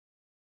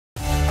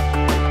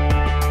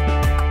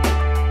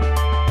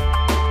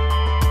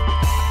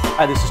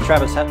Hi, this is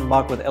Travis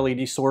Hettenbach with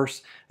LED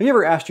Source. Have you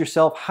ever asked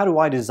yourself, how do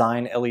I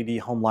design LED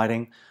home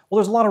lighting? Well,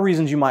 there's a lot of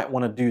reasons you might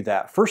want to do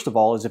that. First of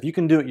all is if you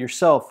can do it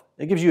yourself,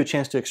 it gives you a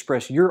chance to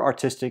express your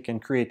artistic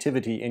and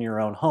creativity in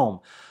your own home.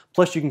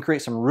 Plus, you can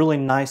create some really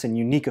nice and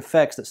unique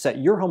effects that set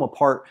your home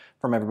apart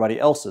from everybody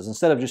else's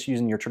instead of just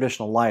using your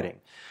traditional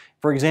lighting.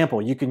 For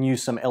example, you can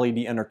use some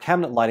LED under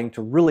cabinet lighting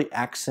to really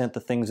accent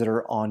the things that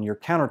are on your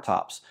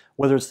countertops,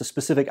 whether it's the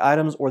specific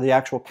items or the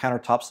actual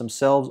countertops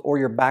themselves or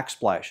your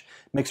backsplash.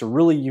 It makes a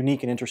really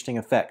unique and interesting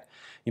effect.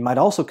 You might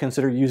also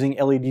consider using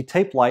LED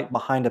tape light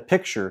behind a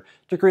picture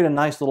to create a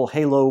nice little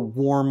halo,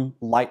 warm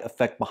light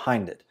effect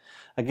behind it.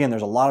 Again,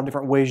 there's a lot of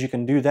different ways you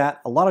can do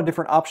that, a lot of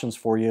different options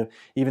for you,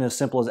 even as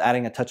simple as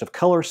adding a touch of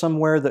color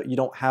somewhere that you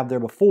don't have there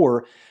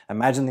before.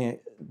 Imagine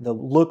the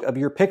look of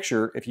your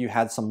picture if you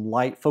had some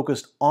light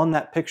focused on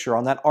that picture,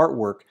 on that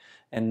artwork,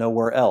 and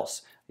nowhere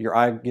else. Your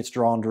eye gets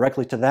drawn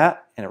directly to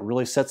that, and it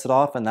really sets it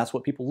off, and that's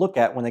what people look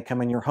at when they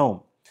come in your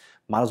home.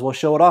 Might as well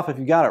show it off if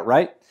you got it,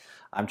 right?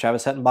 I'm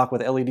Travis Hettenbach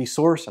with LED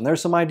Source, and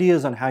there's some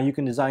ideas on how you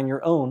can design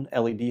your own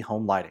LED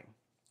home lighting.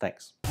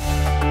 Thanks.